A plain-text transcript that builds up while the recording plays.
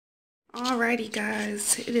Alrighty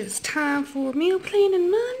guys, it is time for meal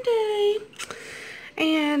planning Monday.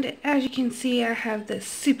 And as you can see, I have this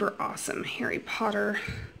super awesome Harry Potter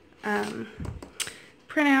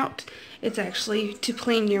printout. It's actually to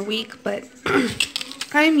plan your week, but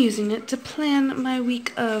I'm using it to plan my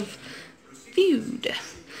week of food.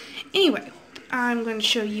 Anyway, I'm going to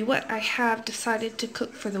show you what I have decided to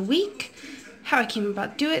cook for the week, how I came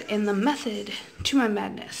about to do it, and the method to my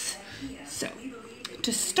madness. So,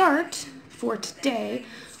 to start, for today,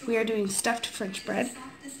 we are doing stuffed French bread,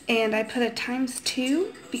 and I put a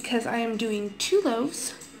 ×2 because I am doing 2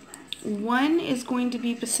 loaves. One is going to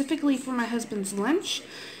be specifically for my husband's lunch,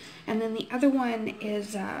 and then the other one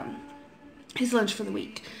is his lunch for the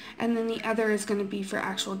week, and then the other is going to be for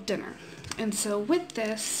actual dinner. And so with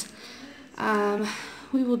this,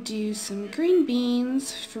 we will do some green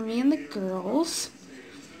beans for me and the girls,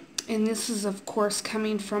 and this is of course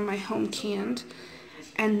coming from my home canned.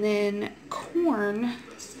 And then corn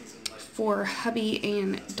for hubby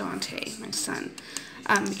and Dante, my son,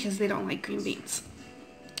 because they don't like green beans.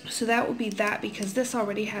 So that will be that, because this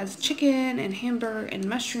already has chicken and hamburger and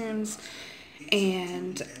mushrooms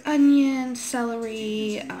and onion,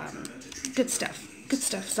 celery, good stuff. Good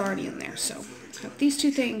stuff's already in there. So I have these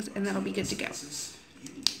 2 things and that'll be good to go.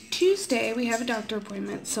 Tuesday we have a doctor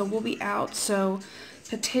appointment, so we'll be out. So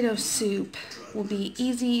potato soup will be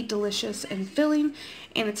easy, delicious, and filling,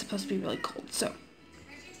 and it's supposed to be really cold. So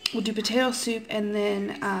we'll do potato soup, and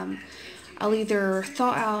then I'll either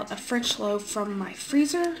thaw out a French loaf from my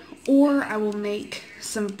freezer, or I will make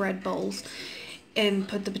some bread bowls and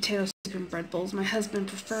put the potato soup in bread bowls. My husband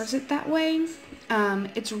prefers it that way.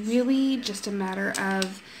 It's really just a matter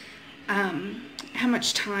of how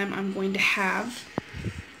much time I'm going to have.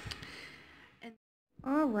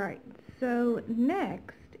 Alright, so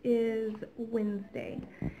next is Wednesday,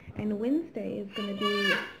 and Wednesday is going to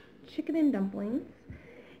be chicken and dumplings,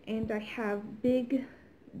 and I have big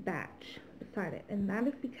batch beside it, and that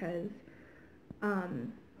is because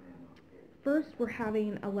first we're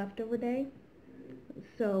having a leftover day,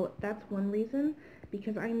 so that's one reason,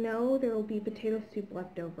 because I know there will be potato soup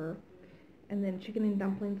left over and then chicken and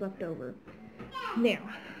dumplings left over. Now,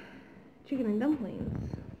 chicken and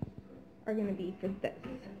dumplings are going to be for this,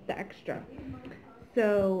 the extra.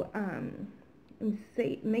 So I'm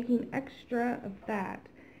making extra of that,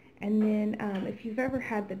 and then if you've ever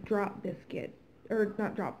had the drop biscuit, or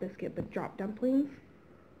not drop biscuit, but drop dumplings,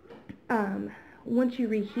 once you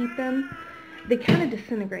reheat them, they kind of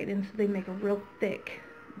disintegrate, and so they make a real thick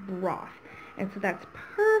broth, and so that's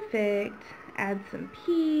perfect. Add some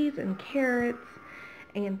peas and carrots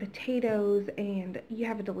and potatoes, and you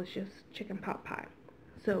have a delicious chicken pot pie.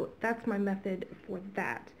 So that's my method for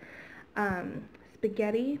that.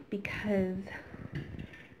 Spaghetti, because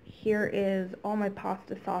here is all my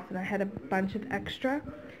pasta sauce, and I had a bunch of extra,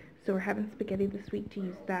 so we're having spaghetti this week to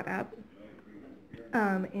use that up.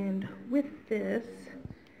 And with this,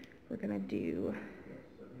 we're gonna do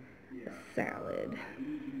a salad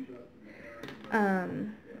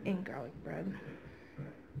and garlic bread.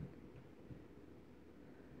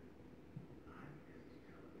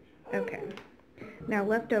 Okay. Now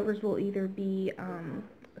leftovers will either be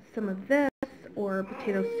some of this, or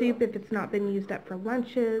potato soup if it's not been used up for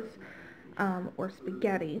lunches, or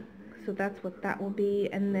spaghetti. So that's what that will be,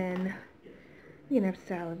 and then you can have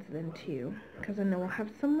salads then too, because I know we'll have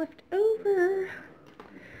some left over.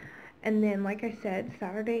 And then, like I said,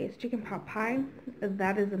 Saturday is chicken pot pie.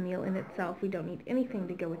 That is a meal in itself. We don't need anything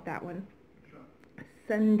to go with that one.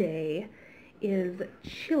 Sunday is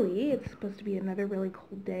chili. It's supposed to be another really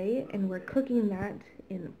cold day, and we're cooking that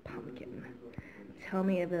in pumpkin. Tell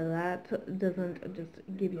me if that doesn't just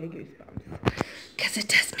give you a goosebumps, because it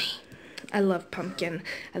does me. I love pumpkin.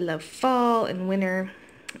 I love fall and winter,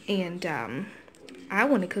 and I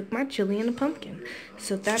want to cook my chili in a pumpkin.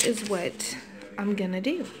 So that is what I'm gonna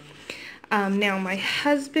do. Now my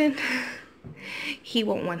husband, he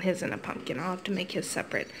won't want his in a pumpkin. I'll have to make his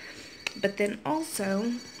separate. But then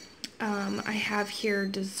also, I have here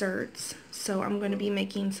desserts, so I'm going to be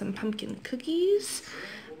making some pumpkin cookies,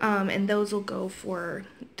 and those will go for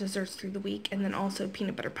desserts through the week, and then also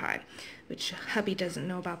peanut butter pie, which hubby doesn't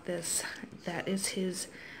know about this. That is his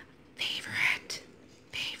favorite.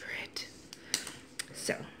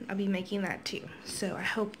 So I'll be making that too. So I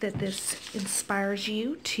hope that this inspires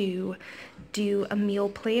you to do a meal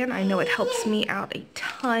plan. I know it helps me out a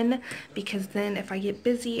ton, because then if I get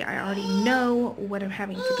busy, I already know what I'm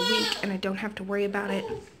having for the week, and I don't have to worry about it.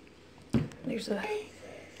 There's a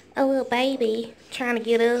little baby trying to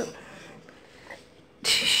get up.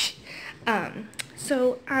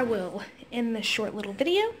 So I will end this short little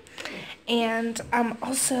video. And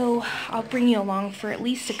also, I'll bring you along for at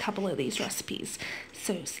least a couple of these recipes.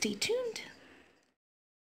 So stay tuned.